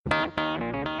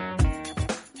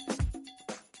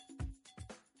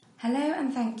Hello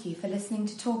and thank you for listening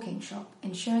to Talking Shop,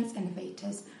 Insurance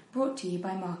Innovators, brought to you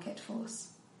by Market Force.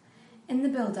 In the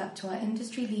build-up to our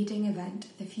industry-leading event,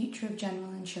 The Future of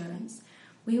General Insurance,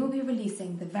 we will be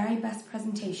releasing the very best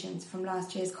presentations from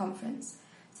last year's conference,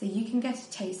 so you can get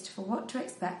a taste for what to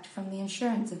expect from the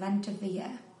insurance event of the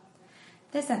year.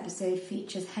 This episode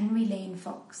features Henry Lane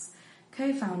Fox,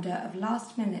 co-founder of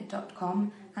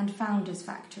lastminute.com and Founders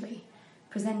Factory,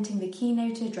 presenting the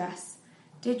keynote address,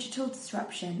 Digital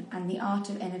Disruption and the Art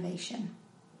of Innovation.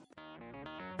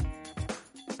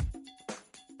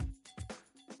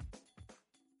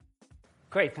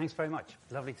 Great, thanks very much.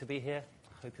 Lovely to be here.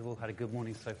 Hope you've all had a good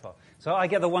morning so far. So I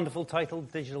get the wonderful title,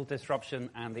 Digital Disruption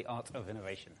and the Art of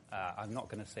Innovation. I'm not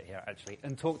going to sit here, actually,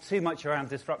 and talk too much around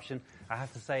disruption. I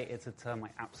have to say it's a term I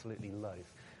absolutely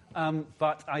loathe.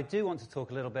 But I do want to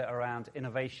talk a little bit around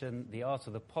innovation, the art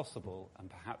of the possible, and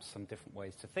perhaps some different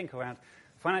ways to think around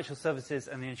financial services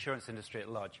and the insurance industry at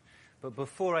large. But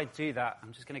before I do that,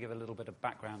 I'm just going to give a little bit of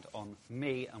background on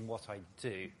me and what I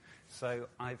do. So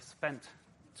I've spent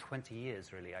 20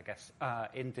 years, really, I guess,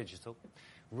 in digital,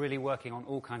 really working on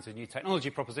all kinds of new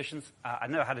technology propositions. I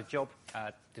never had a job,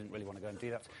 didn't really want to go and do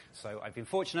that. So I've been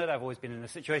fortunate. I've always been in a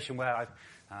situation where I've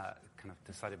kind of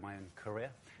decided my own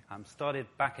career. Started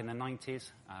back in the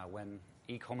 90s when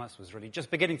e-commerce was really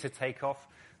just beginning to take off.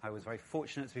 I was very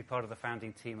fortunate to be part of the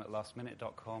founding team at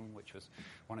lastminute.com, which was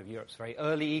one of Europe's very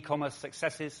early e-commerce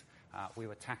successes. We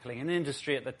were tackling an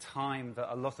industry at the time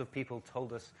that a lot of people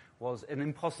told us was an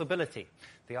impossibility.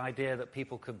 The idea that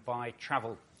people could buy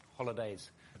travel,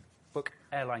 holidays, book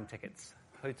airline tickets,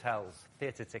 hotels,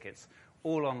 theatre tickets,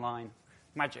 all online,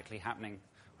 magically happening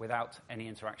without any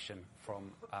interaction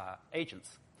from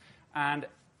agents. And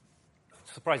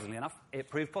surprisingly enough, it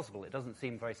proved possible. It doesn't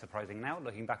seem very surprising now,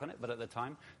 looking back on it, but at the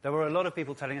time, there were a lot of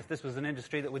people telling us this was an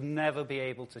industry that would never be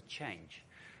able to change.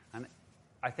 And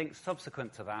I think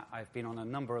subsequent to that, I've been on a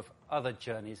number of other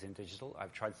journeys in digital.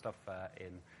 I've tried stuff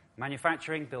in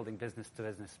manufacturing, building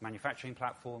business-to-business manufacturing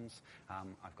platforms.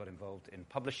 I've got involved in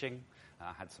publishing,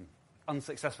 had some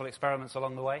unsuccessful experiments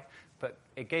along the way, but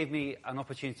it gave me an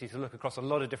opportunity to look across a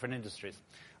lot of different industries.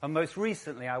 And most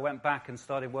recently, I went back and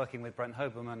started working with Brent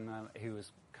Hoberman, who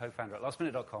was co-founder at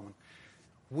lastminute.com.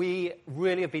 We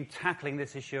really have been tackling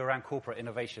this issue around corporate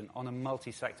innovation on a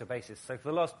multi-sector basis. So for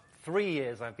the last 3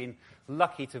 years, I've been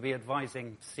lucky to be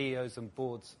advising CEOs and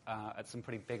boards at some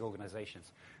pretty big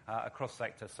organizations across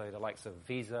sectors, so the likes of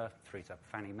Visa through to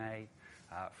Fannie Mae,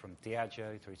 from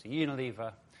Diageo through to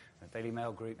Unilever, the Daily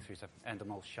Mail Group through to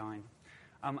Endemol Shine.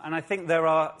 And I think there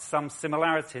are some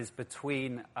similarities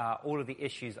between all of the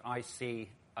issues I see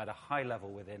at a high level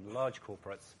within large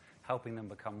corporates, helping them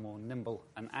become more nimble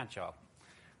and agile.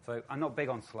 So I'm not big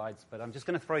on slides, but I'm just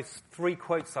going to throw 3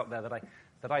 quotes up there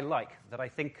that I like, that I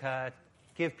think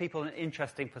give people an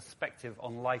interesting perspective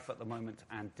on life at the moment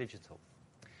and digital.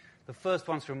 The first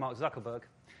one's from Mark Zuckerberg.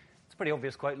 It's a pretty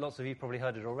obvious quote. Lots of you probably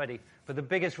heard it already. But the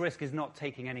biggest risk is not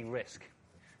taking any risk.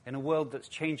 In a world that's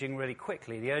changing really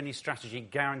quickly, the only strategy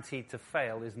guaranteed to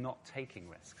fail is not taking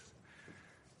risks.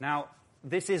 Now,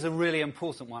 this is a really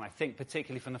important one, I think,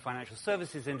 particularly from the financial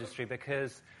services industry,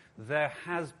 because there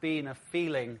has been a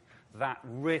feeling that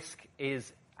risk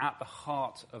is at the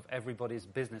heart of everybody's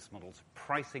business models.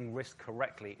 Pricing risk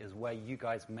correctly is where you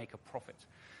guys make a profit.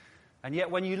 And yet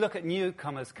when you look at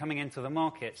newcomers coming into the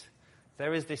market,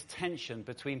 there is this tension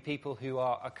between people who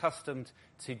are accustomed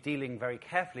to dealing very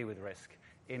carefully with risk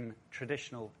in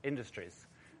traditional industries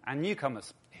and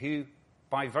newcomers who,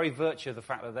 by very virtue of the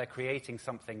fact that they're creating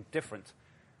something different,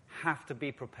 have to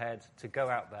be prepared to go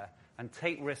out there and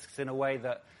take risks in a way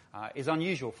that is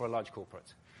unusual for a large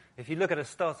corporate. If you look at a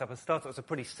startup's a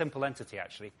pretty simple entity,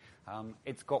 actually.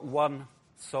 It's got one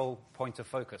sole point of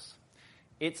focus.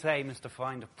 Its aim is to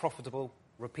find a profitable,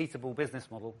 repeatable business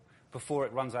model before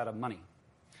it runs out of money.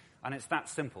 And it's that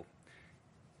simple.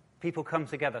 People come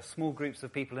together, small groups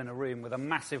of people in a room with a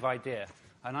massive idea,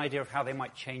 an idea of how they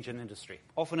might change an industry,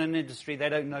 often an industry they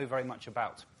don't know very much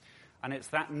about. And it's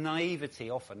that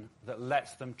naivety often that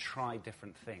lets them try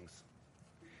different things.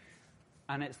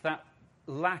 And it's that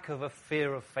lack of a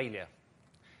fear of failure,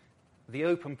 the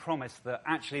open promise that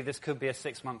actually this could be a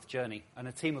 6-month journey and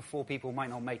a team of 4 people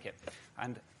might not make it.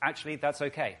 And actually that's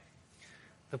okay.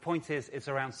 The point is, it's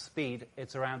around speed,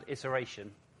 it's around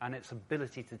iteration, and its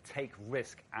ability to take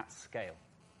risk at scale.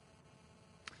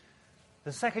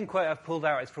 The second quote I've pulled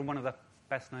out is from one of the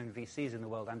best-known VCs in the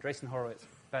world, Andreessen Horowitz,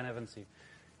 Ben Evans, who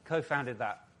co-founded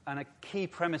that, and a key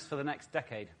premise for the next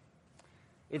decade.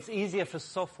 It's easier for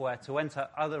software to enter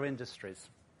other industries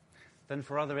than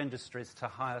for other industries to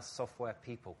hire software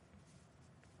people.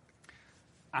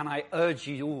 and I urge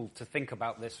you all to think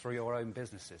about this for your own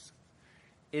businesses.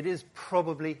 It is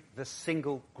probably the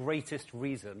single greatest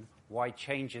reason why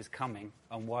change is coming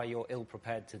and why you're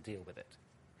ill-prepared to deal with it.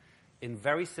 In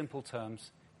very simple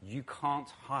terms, you can't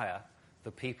hire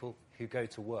the people who go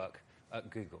to work at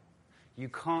Google. You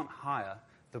can't hire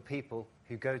the people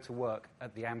who go to work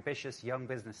at the ambitious young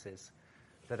businesses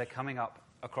that are coming up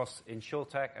across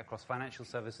insurtech, across financial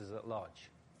services at large.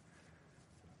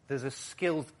 There's a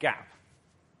skills gap.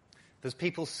 There's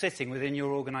people sitting within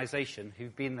your organization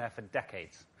who've been there for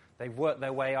decades. They've worked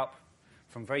their way up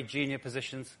from very junior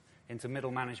positions into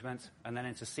middle management and then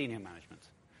into senior management.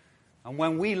 And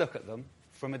when we look at them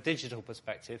from a digital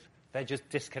perspective, they're just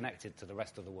disconnected to the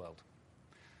rest of the world.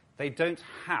 They don't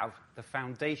have the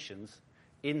foundations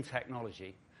in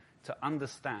technology to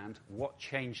understand what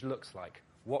change looks like,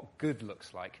 what good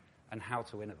looks like, and how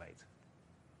to innovate.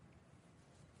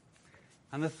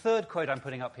 And the third quote I'm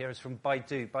putting up here is from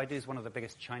Baidu. Baidu is one of the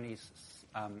biggest Chinese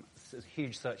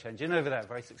huge search engine over there,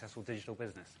 very successful digital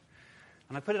business.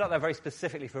 And I put it up there very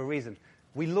specifically for a reason.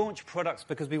 We launch products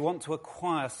because we want to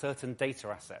acquire certain data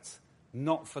assets,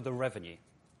 not for the revenue.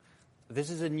 This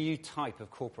is a new type of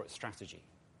corporate strategy.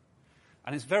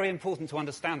 And it's very important to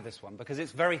understand this one because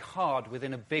it's very hard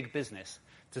within a big business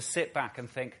to sit back and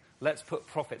think, let's put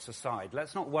profits aside.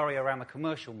 Let's not worry around the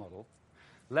commercial model.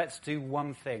 Let's do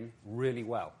one thing really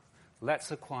well.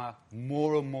 Let's acquire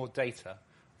more and more data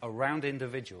around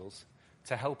individuals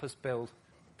to help us build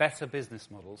better business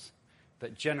models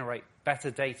that generate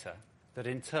better data that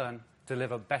in turn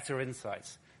deliver better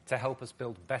insights to help us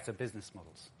build better business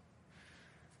models.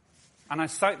 And I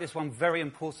cite this one very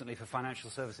importantly for financial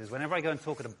services. Whenever I go and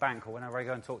talk at a bank or whenever I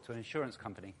go and talk to an insurance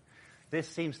company, this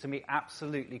seems to me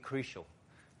absolutely crucial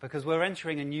because we're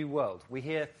entering a new world. We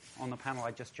hear on the panel,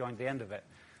 I just joined the end of it,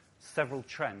 several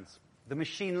trends. The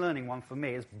machine learning one for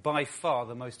me is by far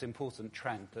the most important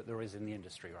trend that there is in the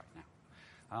industry right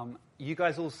now. You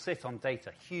guys all sit on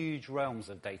data, huge realms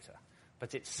of data,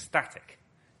 but it's static.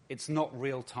 It's not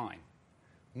real time.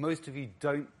 Most of you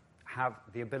don't have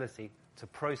the ability to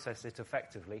process it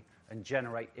effectively and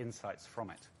generate insights from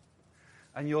it.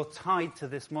 And you're tied to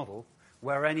this model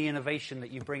where any innovation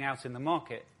that you bring out in the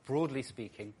market, broadly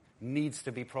speaking, needs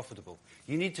to be profitable.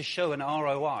 You need to show an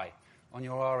ROI on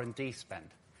your R&D spend.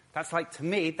 That's like, to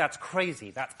me, that's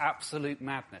crazy. That's absolute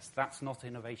madness. That's not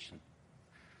innovation.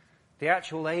 The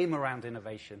actual aim around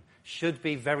innovation should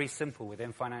be very simple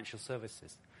within financial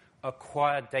services.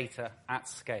 Acquire data at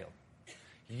scale.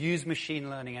 Use machine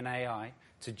learning and AI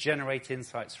to generate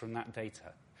insights from that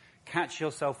data. Catch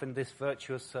yourself in this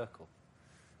virtuous circle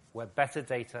where better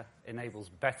data enables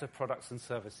better products and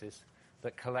services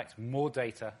that collect more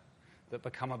data that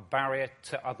become a barrier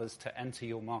to others to enter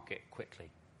your market quickly.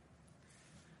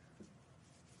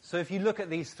 So if you look at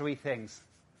these three things,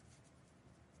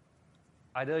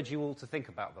 I'd urge you all to think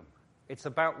about them. It's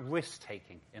about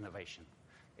risk-taking innovation.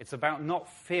 It's about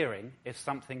not fearing if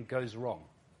something goes wrong.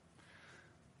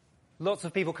 Lots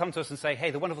of people come to us and say, hey,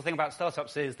 the wonderful thing about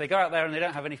startups is they go out there and they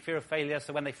don't have any fear of failure,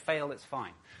 so when they fail, it's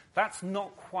fine. That's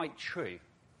not quite true.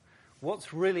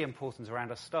 What's really important around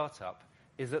a startup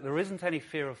is that there isn't any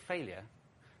fear of failure,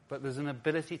 but there's an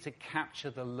ability to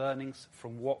capture the learnings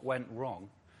from what went wrong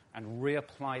and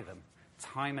reapply them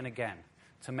time and again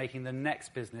to making the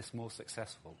next business more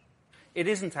successful. It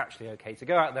isn't actually okay to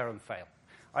go out there and fail.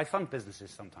 I fund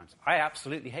businesses sometimes. I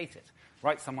absolutely hate it.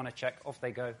 Write someone a check, off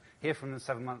they go, hear from them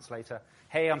 7 months later.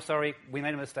 Hey, I'm sorry, we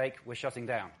made a mistake, we're shutting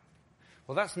down.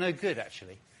 Well, that's no good,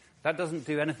 actually. That doesn't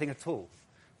do anything at all.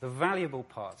 The valuable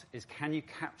part is, can you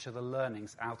capture the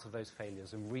learnings out of those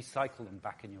failures and recycle them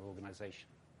back in your organization?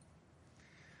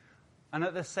 And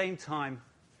at the same time,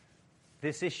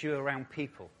 this issue around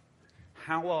people.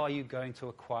 How are you going to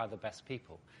acquire the best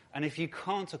people? And if you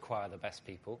can't acquire the best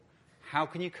people, how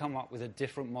can you come up with a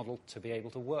different model to be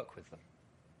able to work with them?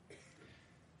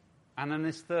 And then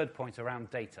this third point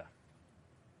around data.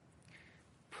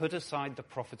 Put aside the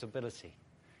profitability.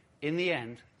 In the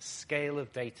end, scale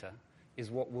of data is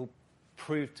what will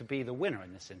prove to be the winner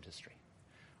in this industry.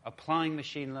 Applying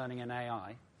machine learning and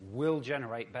AI will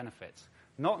generate benefits.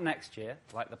 Not next year,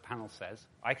 like the panel says.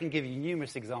 I can give you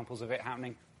numerous examples of it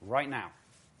happening right now.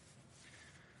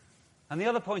 And the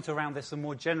other point around this, and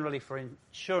more generally for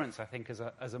insurance, I think,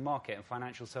 as a market and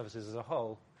financial services as a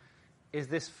whole, is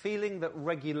this feeling that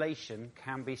regulation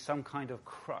can be some kind of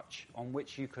crutch on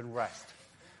which you can rest,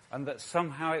 and that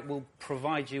somehow it will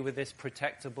provide you with this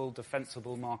protectable,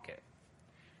 defensible market.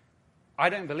 I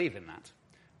don't believe in that.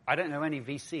 I don't know any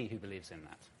VC who believes in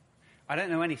that. I don't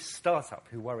know any startup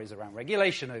who worries around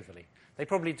regulation overly. They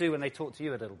probably do when they talk to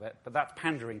you a little bit, but that's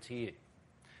pandering to you.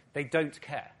 They don't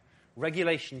care.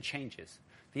 regulation changes.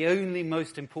 The only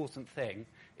most important thing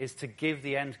is to give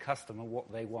the end customer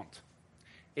what they want.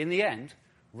 In the end,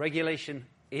 regulation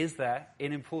is there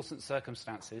in important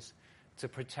circumstances to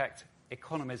protect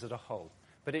economies as a whole,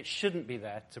 but it shouldn't be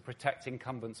there to protect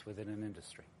incumbents within an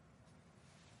industry.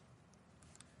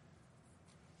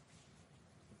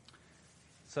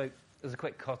 So there's a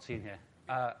quick cartoon here.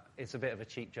 It's a bit of a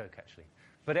cheap joke, actually,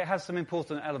 but it has some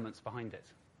important elements behind it.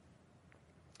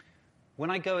 When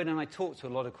I go in and I talk to a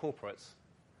lot of corporates,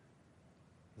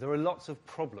 there are lots of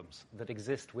problems that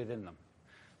exist within them.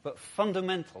 But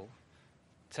fundamental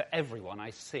to everyone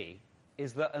I see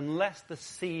is that unless the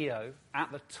CEO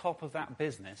at the top of that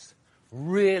business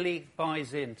really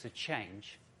buys into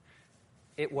change,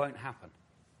 it won't happen.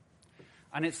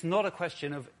 And it's not a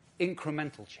question of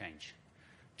incremental change,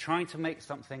 trying to make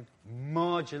something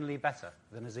marginally better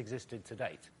than has existed to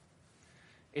date.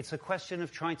 It's a question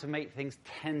of trying to make things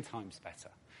 10 times better.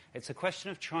 It's a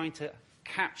question of trying to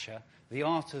capture the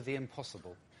art of the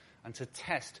impossible and to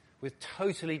test with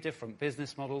totally different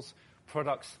business models,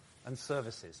 products, and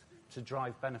services to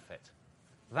drive benefit.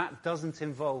 That doesn't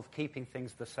involve keeping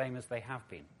things the same as they have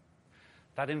been.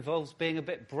 That involves being a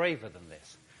bit braver than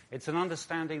this. It's an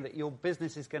understanding that your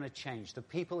business is going to change. The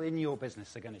people in your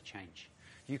business are going to change.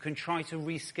 You can try to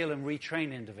reskill and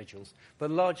retrain individuals, but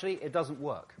largely it doesn't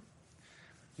work.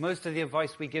 Most of the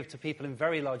advice we give to people in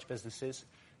very large businesses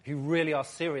who really are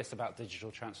serious about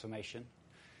digital transformation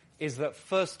is that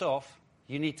first off,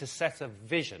 you need to set a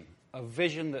vision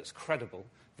that's credible,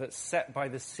 that's set by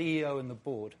the CEO and the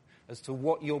board as to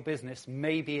what your business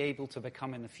may be able to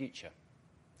become in the future.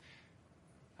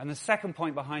 And the second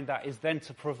point behind that is then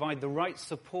to provide the right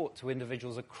support to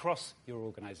individuals across your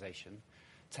organization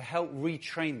to help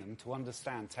retrain them to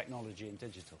understand technology and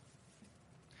digital.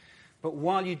 But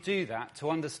while you do that, to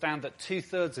understand that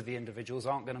 2/3 of the individuals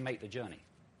aren't going to make the journey.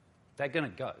 They're going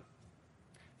to go.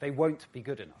 They won't be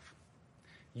good enough.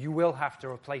 You will have to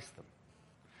replace them.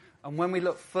 And when we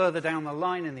look further down the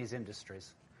line in these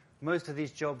industries, most of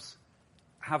these jobs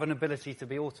have an ability to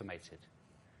be automated.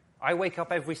 I wake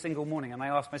up every single morning and I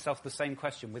ask myself the same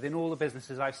question within all the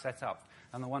businesses I've set up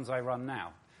and the ones I run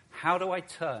now. How do I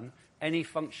turn any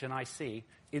function I see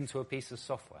into a piece of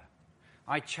software?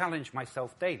 I challenge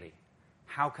myself daily.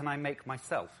 How can I make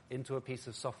myself into a piece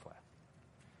of software?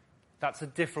 That's a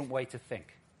different way to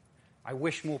think. I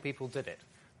wish more people did it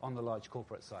on the large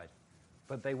corporate side,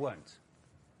 but they won't.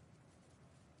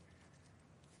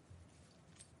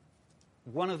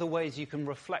 One of the ways you can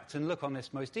reflect and look on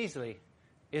this most easily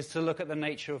is to look at the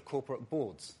nature of corporate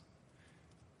boards.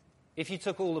 If you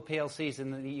took all the PLCs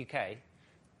in the UK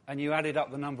and you added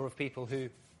up the number of people who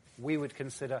we would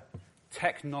consider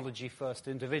technology-first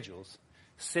individuals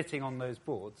sitting on those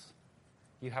boards,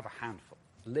 you have a handful,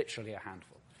 literally a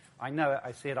handful. I know it,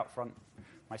 I see it up front.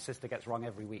 My sister gets rung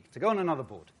every week to go on another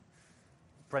board.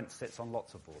 Brent sits on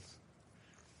lots of boards.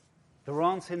 There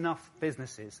aren't enough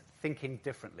businesses thinking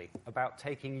differently about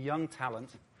taking young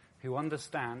talent who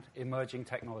understand emerging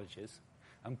technologies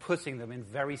and putting them in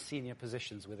very senior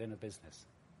positions within a business.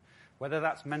 Whether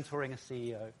that's mentoring a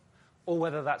CEO, or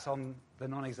whether that's on the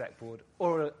non-exec board,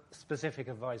 or a specific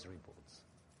advisory boards.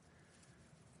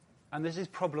 And this is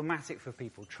problematic for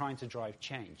people trying to drive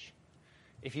change.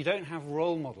 If you don't have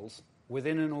role models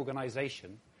within an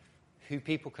organization who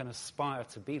people can aspire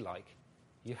to be like,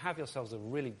 you have yourselves a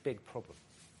really big problem.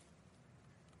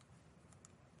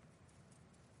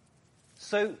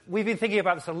 So we've been thinking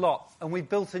about this a lot, and we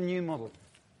built a new model.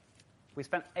 We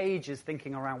spent ages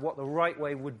thinking around what the right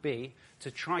way would be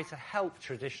to try to help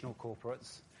traditional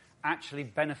corporates actually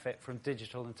benefit from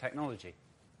digital and technology.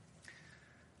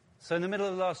 So in the middle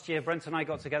of last year, Brent and I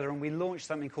got together and we launched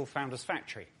something called Founders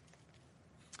Factory.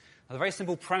 Now, the very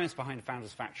simple premise behind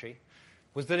Founders Factory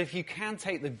was that if you can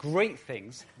take the great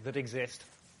things that exist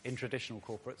in traditional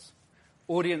corporates,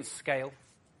 audience scale,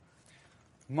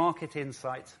 market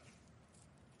insight,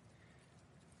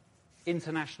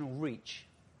 international reach,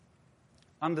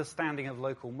 understanding of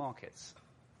local markets,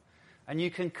 and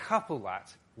you can couple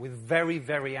that with very,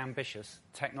 very ambitious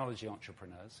technology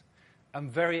entrepreneurs and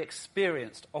very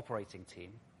experienced operating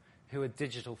team who are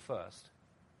digital first,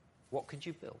 what could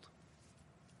you build?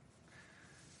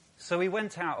 So we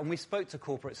went out and we spoke to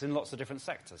corporates in lots of different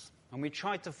sectors, and we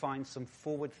tried to find some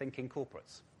forward-thinking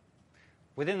corporates.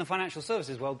 Within the financial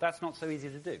services world, that's not so easy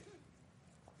to do.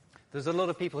 There's a lot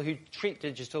of people who treat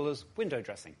digital as window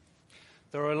dressing.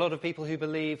 There are a lot of people who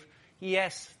believe,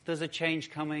 yes, there's a change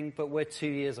coming, but we're 2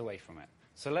 years away from it.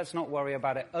 So let's not worry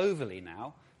about it overly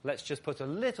now. Let's just put a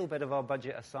little bit of our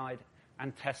budget aside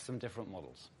and test some different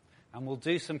models. And we'll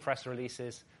do some press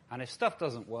releases, and if stuff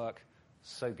doesn't work,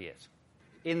 so be it.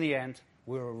 in the end,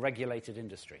 we're a regulated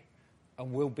industry,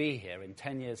 and we'll be here in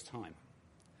 10 years' time.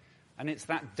 And it's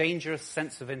that dangerous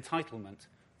sense of entitlement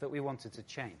that we wanted to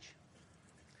change.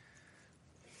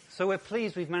 So we're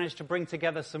pleased we've managed to bring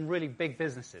together some really big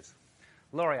businesses.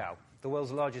 L'Oreal, the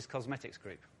world's largest cosmetics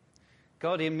group.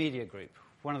 Guardian Media Group,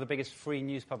 one of the biggest free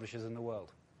news publishers in the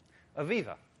world.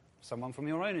 Aviva, someone from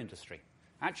your own industry,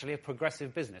 actually a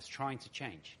progressive business trying to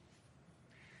change.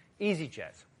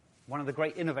 EasyJet, one of the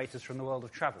great innovators from the world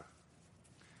of travel.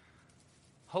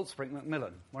 Holtzbrinck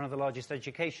Macmillan, one of the largest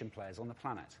education players on the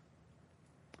planet.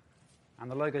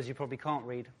 And the logos you probably can't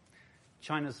read,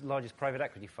 China's largest private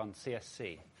equity fund,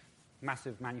 CSC,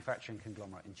 massive manufacturing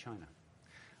conglomerate in China.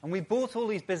 And we brought all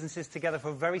these businesses together for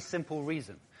a very simple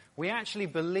reason. We actually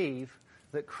believe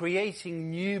that creating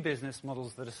new business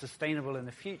models that are sustainable in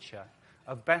the future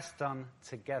are best done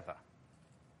together.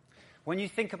 When you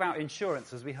think about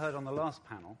insurance, as we heard on the last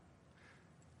panel,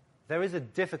 there is a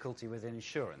difficulty with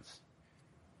insurance.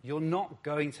 You're not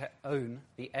going to own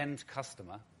the end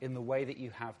customer in the way that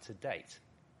you have to date.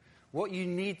 What you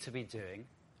need to be doing,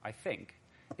 I think,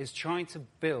 is trying to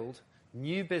build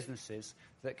new businesses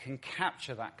that can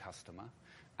capture that customer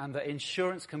and that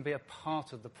insurance can be a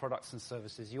part of the products and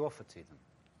services you offer to them.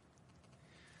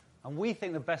 And we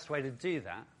think the best way to do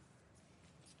that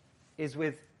is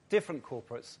with different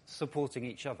corporates supporting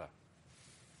each other,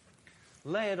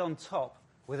 layered on top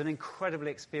with an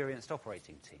incredibly experienced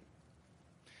operating team.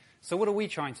 So what are we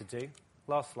trying to do?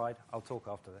 Last slide, I'll talk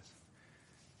after this.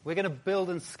 We're going to build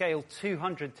and scale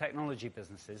 200 technology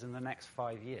businesses in the next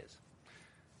 5 years.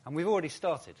 And we've already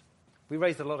started. We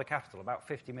raised a lot of capital, about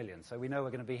 50 million, so we know we're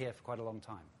going to be here for quite a long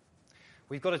time.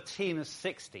 We've got a team of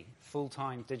 60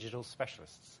 full-time digital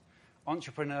specialists,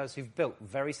 entrepreneurs who've built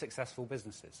very successful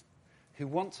businesses, who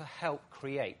want to help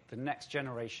create the next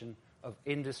generation of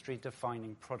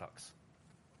industry-defining products.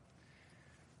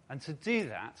 And to do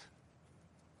that,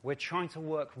 we're trying to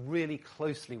work really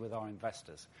closely with our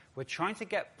investors. We're trying to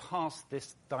get past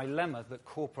this dilemma that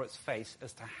corporates face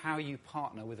as to how you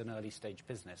partner with an early-stage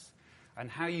business and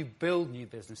how you build new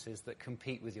businesses that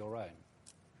compete with your own.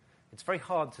 It's very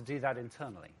hard to do that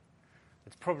internally.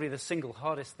 It's probably the single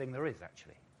hardest thing there is,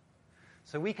 actually.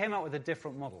 So we came up with a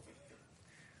different model.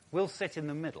 We'll sit in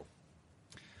the middle.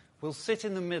 We'll sit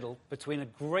in the middle between a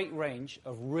great range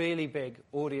of really big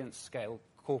audience-scale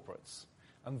corporates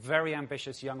and very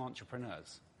ambitious young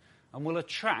entrepreneurs. And we'll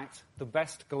attract the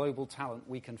best global talent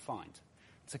we can find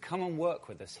to come and work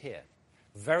with us here,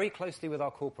 very closely with our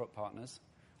corporate partners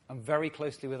and very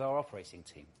closely with our operating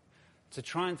team, to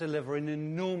try and deliver an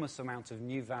enormous amount of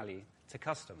new value to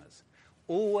customers,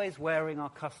 always wearing our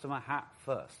customer hat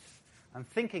first and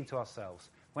thinking to ourselves,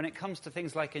 when it comes to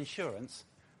things like insurance,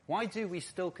 why do we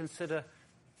still consider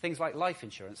things like life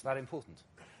insurance that important?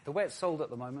 The way it's sold at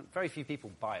the moment, very few people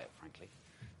buy it, frankly.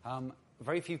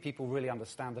 Very few people really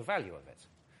understand the value of it.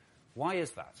 Why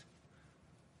is that?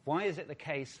 Why is it the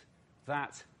case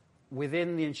that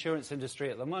within the insurance industry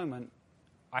at the moment,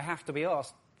 I have to be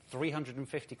asked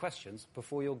 350 questions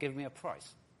before you'll give me a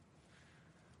price?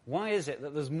 Why is it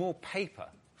that there's more paper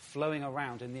flowing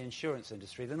around in the insurance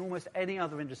industry than almost any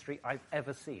other industry I've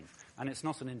ever seen? And it's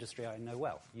not an industry I know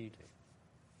well. You do.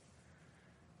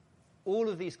 All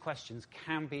of these questions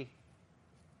can be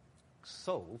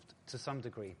solved to some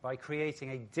degree by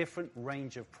creating a different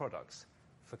range of products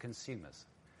for consumers,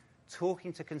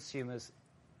 talking to consumers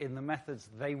in the methods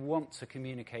they want to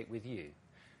communicate with you,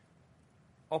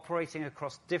 operating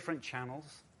across different channels,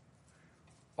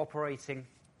 operating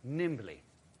nimbly,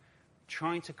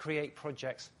 trying to create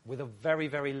projects with a very,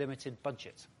 very limited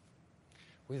budget,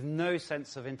 with no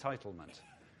sense of entitlement,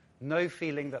 no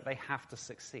feeling that they have to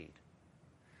succeed,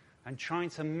 and trying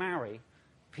to marry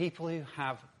people who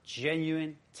have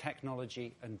genuine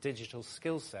technology and digital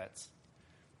skill sets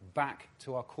back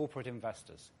to our corporate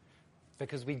investors.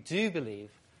 Because we do believe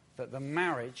that the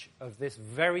marriage of this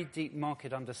very deep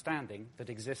market understanding that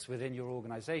exists within your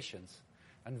organizations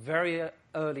and very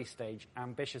early stage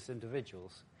ambitious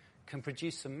individuals can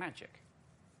produce some magic.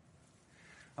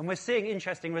 And we're seeing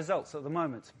interesting results at the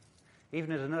moment,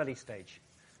 even at an early stage.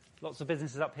 Lots of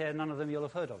businesses up here, none of them you'll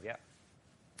have heard of yet.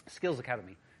 Skills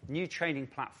Academy, new training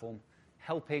platform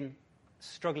helping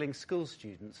struggling school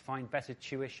students find better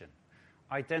tuition,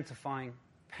 identifying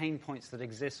pain points that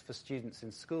exist for students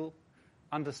in school,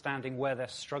 understanding where they're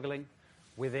struggling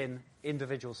within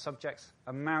individual subjects,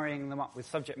 and marrying them up with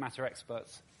subject matter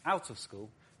experts out of school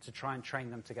to try and train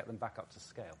them to get them back up to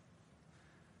scale.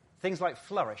 Things like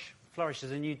Flourish. Flourish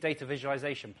is a new data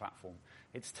visualization platform.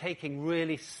 It's taking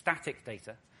really static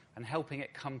data and helping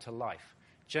it come to life,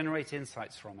 generate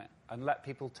insights from it, and let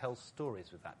people tell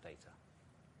stories with that data.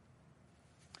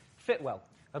 Fitwel,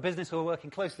 a business we're working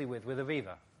closely with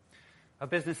Aviva, a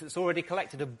business that's already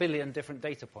collected 1 billion different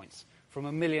data points from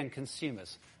 1 million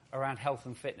consumers around health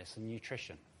and fitness and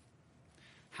nutrition.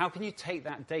 How can you take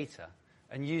that data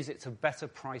and use it to better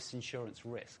price insurance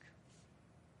risk?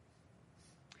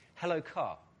 Hello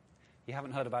Car. You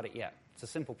haven't heard about it yet. It's a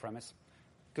simple premise.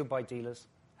 Goodbye dealers,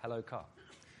 hello car.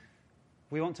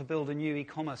 We want to build a new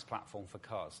e-commerce platform for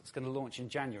cars. It's going to launch in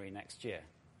January next year.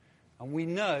 And we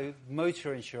know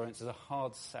motor insurance is a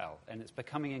hard sell, and it's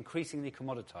becoming increasingly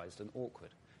commoditized and awkward.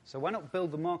 So why not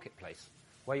build the marketplace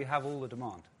where you have all the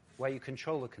demand, where you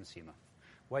control the consumer,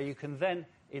 where you can then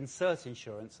insert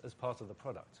insurance as part of the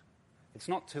product? It's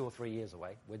not 2 or 3 years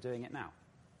away. We're doing it now.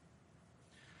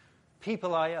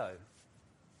 People.io,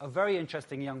 a very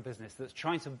interesting young business that's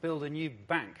trying to build a new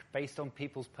bank based on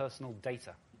people's personal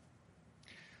data,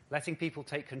 letting people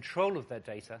take control of their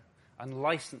data and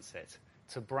license it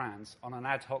to brands on an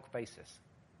ad hoc basis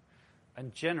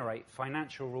and generate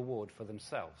financial reward for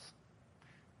themselves.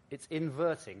 It's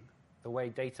inverting the way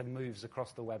data moves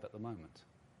across the web at the moment.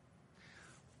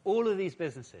 All of these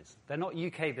businesses, they're not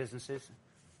UK businesses.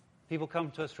 People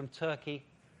come to us from Turkey,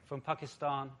 from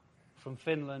Pakistan, from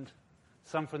Finland,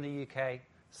 some from the UK,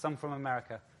 some from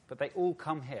America, but they all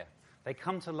come here. They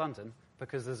come to London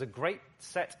because there's a great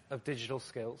set of digital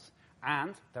skills,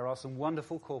 and there are some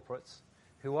wonderful corporates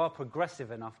who are progressive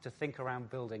enough to think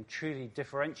around building truly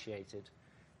differentiated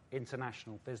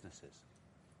international businesses.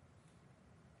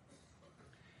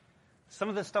 Some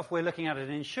of the stuff we're looking at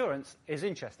in insurance is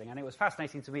interesting, and it was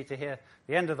fascinating to me to hear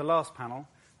the end of the last panel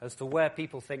as to where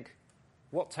people think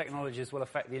what technologies will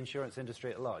affect the insurance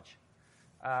industry at large.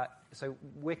 So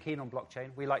we're keen on blockchain.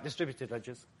 We like distributed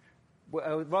ledgers.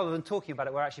 Rather than talking about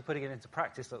it, we're actually putting it into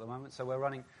practice at the moment. So we're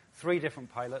running 3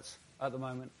 different pilots at the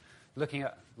moment, looking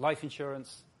at life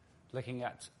insurance, looking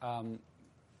at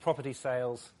property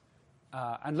sales,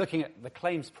 and looking at the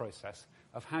claims process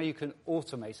of how you can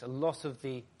automate a lot of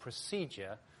the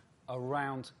procedure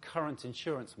around current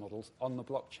insurance models on the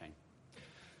blockchain.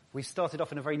 We started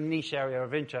off in a very niche area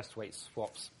of interest rate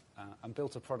swaps and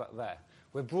built a product there.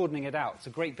 We're broadening it out. It's a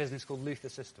great business called Luther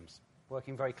Systems,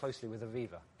 working very closely with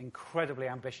Aviva. Incredibly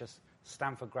ambitious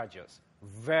Stanford graduates,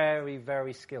 very,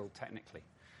 very skilled technically,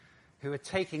 who are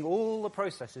taking all the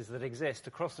processes that exist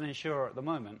across an insurer at the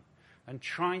moment and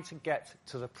trying to get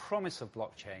to the promise of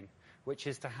blockchain, which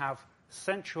is to have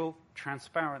central,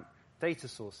 transparent data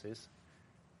sources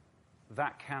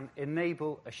that can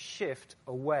enable a shift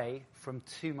away from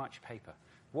too much paper.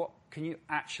 What can you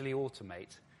actually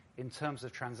automate in terms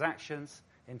of transactions,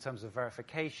 in terms of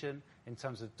verification, in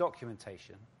terms of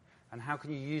documentation, and how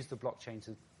can you use the blockchain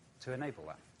to enable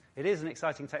that? It is an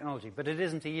exciting technology, but it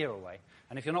isn't a year away,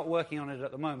 and if you're not working on it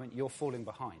at the moment, you're falling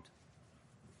behind.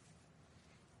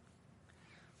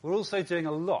 We're also doing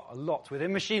a lot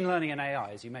within machine learning and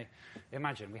AI, as you may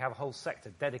imagine. We have a whole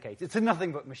sector dedicated to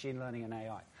nothing but machine learning and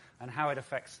AI, and how it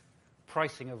affects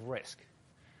pricing of risk.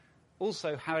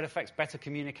 Also, how it affects better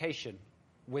communication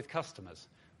with customers,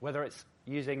 whether it's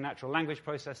using natural language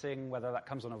processing, whether that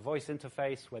comes on a voice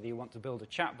interface, whether you want to build a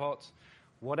chatbot,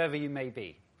 whatever you may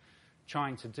be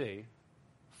trying to do.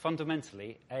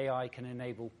 Fundamentally, AI can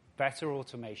enable better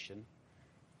automation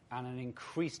and an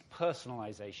increased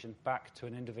personalization back to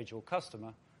an individual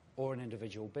customer or an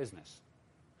individual business.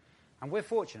 And we're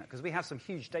fortunate because we have some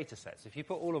huge data sets. If you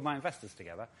put all of my investors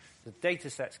together, the data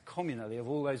sets communally of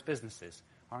all those businesses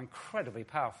are incredibly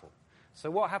powerful. So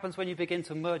what happens when you begin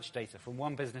to merge data from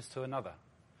one business to another?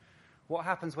 What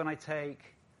happens when I take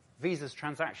Visa's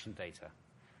transaction data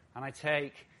and I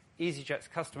take EasyJet's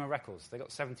customer records? They've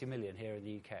got 70 million here in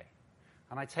the UK.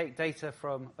 And I take data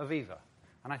from Aviva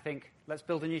and I think, let's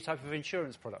build a new type of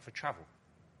insurance product for travel.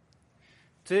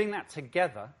 Doing that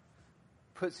together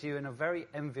puts you in a very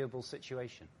enviable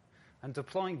situation. And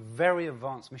deploying very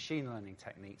advanced machine learning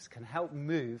techniques can help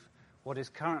move what is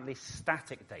currently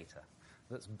static data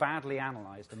that's badly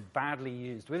analyzed and badly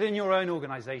used within your own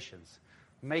organizations.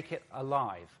 Make it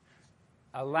alive.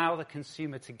 Allow the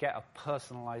consumer to get a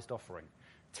personalized offering.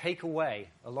 Take away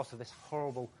a lot of this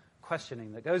horrible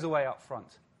questioning that goes away up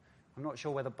front. I'm not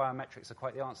sure whether biometrics are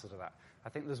quite the answer to that. I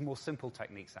think there's more simple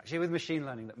techniques, actually, with machine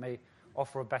learning that may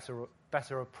offer a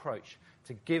better approach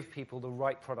to give people the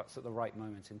right products at the right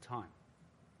moment in time.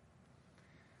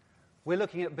 We're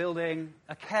looking at building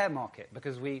a care market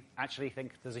because we actually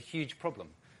think there's a huge problem,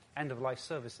 end-of-life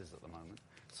services at the moment.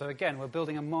 So again, we're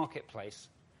building a marketplace,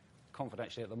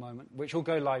 confidentially at the moment, which will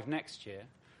go live next year,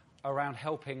 around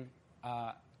helping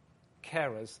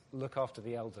carers look after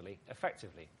the elderly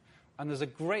effectively. And there's a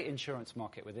great insurance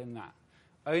market within that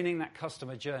owning that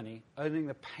customer journey, owning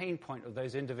the pain point of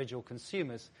those individual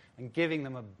consumers, and giving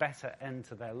them a better end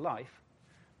to their life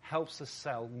helps us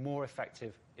sell more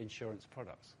effective insurance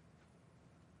products.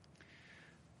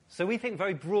 So we think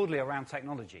very broadly around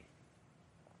technology.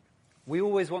 We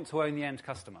always want to own the end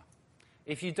customer.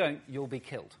 If you don't, you'll be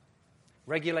killed.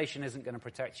 Regulation isn't going to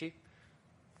protect you.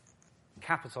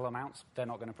 Capital amounts, they're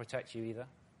not going to protect you either.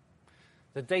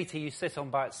 The data you sit on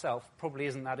by itself probably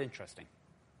isn't that interesting.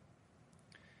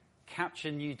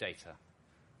 Capture new data.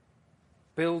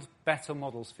 Build better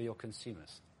models for your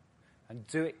consumers. And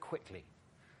do it quickly.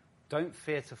 Don't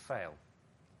fear to fail.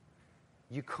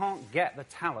 You can't get the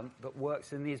talent that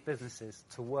works in these businesses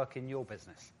to work in your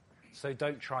business. So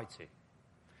don't try to.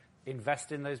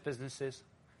 Invest in those businesses.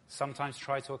 Sometimes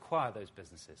try to acquire those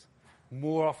businesses.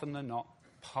 More often than not,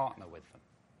 partner with them.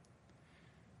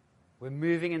 We're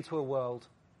moving into a world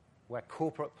where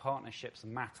corporate partnerships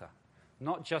matter,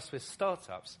 not just with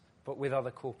startups, but with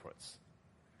other corporates.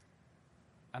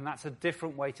 And that's a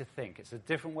different way to think. It's a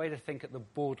different way to think at the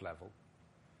board level,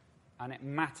 and it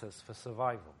matters for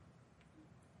survival.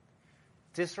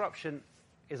 Disruption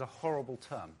is a horrible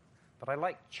term, but I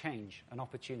like change and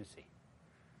opportunity.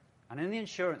 And in the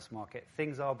insurance market,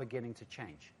 things are beginning to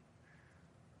change.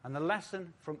 And the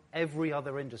lesson from every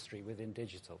other industry within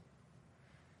digital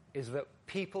is that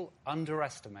people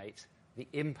underestimate the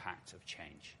impact of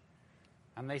change.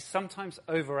 And they sometimes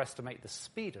overestimate the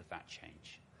speed of that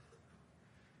change.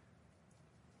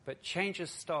 But change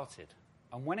has started.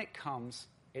 And when it comes,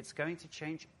 it's going to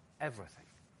change everything.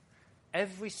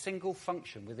 Every single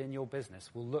function within your business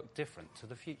will look different to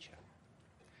the future.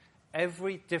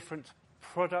 Every different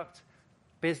product,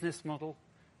 business model,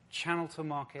 channel to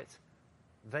market,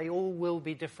 they all will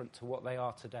be different to what they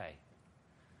are today.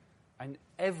 And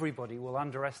everybody will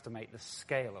underestimate the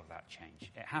scale of that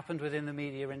change. It happened within the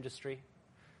media industry.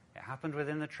 It happened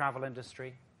within the travel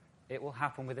industry. It will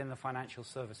happen within the financial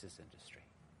services industry.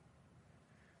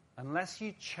 Unless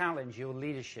you challenge your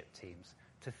leadership teams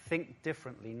to think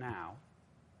differently now,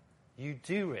 you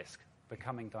do risk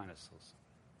becoming dinosaurs.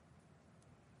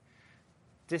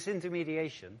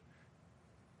 Disintermediation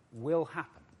will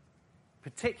happen,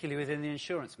 particularly within the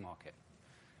insurance market.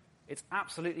 It's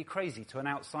absolutely crazy to an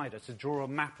outsider to draw a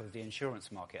map of the insurance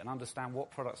market and understand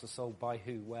what products are sold by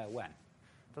who, where, when.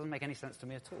 It doesn't make any sense to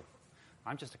me at all.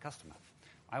 I'm just a customer.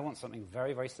 I want something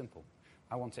very, very simple.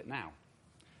 I want it now.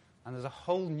 And there's a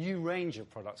whole new range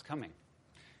of products coming.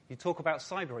 You talk about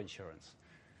cyber insurance.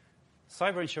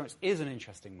 Cyber insurance is an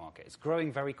interesting market. It's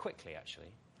growing very quickly,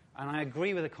 actually. And I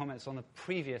agree with the comments on the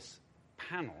previous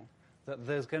panel that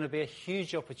there's going to be a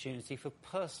huge opportunity for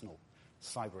personal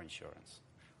cyber insurance.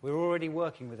 We're already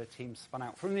working with a team spun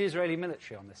out from the Israeli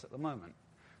military on this at the moment.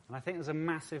 And I think there's a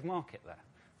massive market there.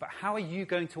 But how are you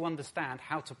going to understand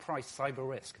how to price cyber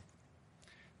risk?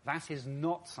 That is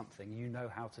not something you know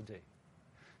how to do.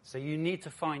 So you need to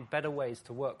find better ways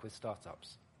to work with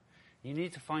startups. You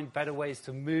need to find better ways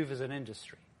to move as an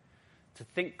industry, to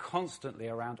think constantly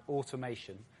around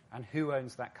automation and who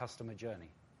owns that customer journey,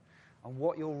 and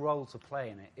what your role to play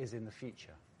in it is in the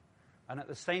future. And at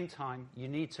the same time, you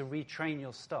need to retrain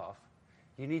your staff.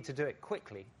 You need to do it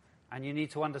quickly, and you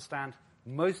need to understand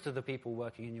most of the people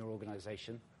working in your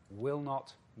organization will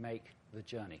not make the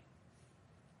journey.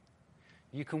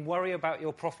 You can worry about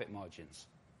your profit margins,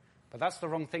 but that's the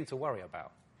wrong thing to worry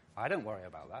about. I don't worry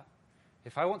about that.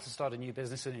 If I want to start a new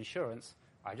business in insurance,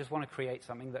 I just want to create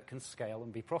something that can scale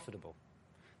and be profitable.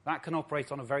 That can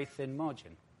operate on a very thin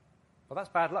margin. Well, that's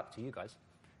bad luck to you guys.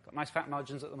 Got nice fat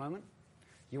margins at the moment.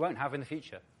 You won't have in the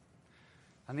future.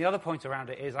 And the other point around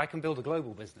it is I can build a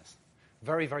global business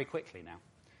very, very quickly now,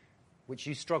 which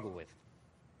you struggle with.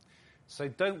 So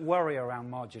don't worry around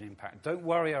margin impact. Don't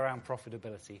worry around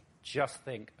profitability. Just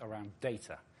think around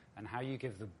data and how you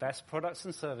give the best products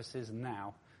and services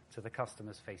now to the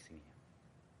customers facing you.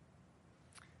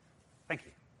 Thank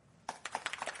you.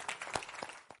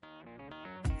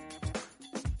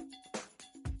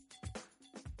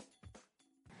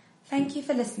 Thank you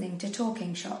for listening to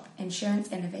Talking Shop Insurance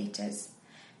Innovators.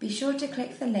 Be sure to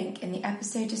click the link in the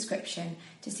episode description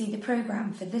to see the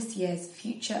programme for this year's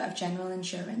Future of General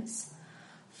Insurance.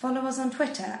 Follow us on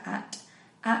Twitter at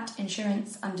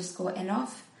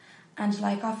 @insurance_inoff and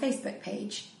like our Facebook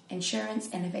page, Insurance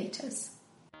Innovators.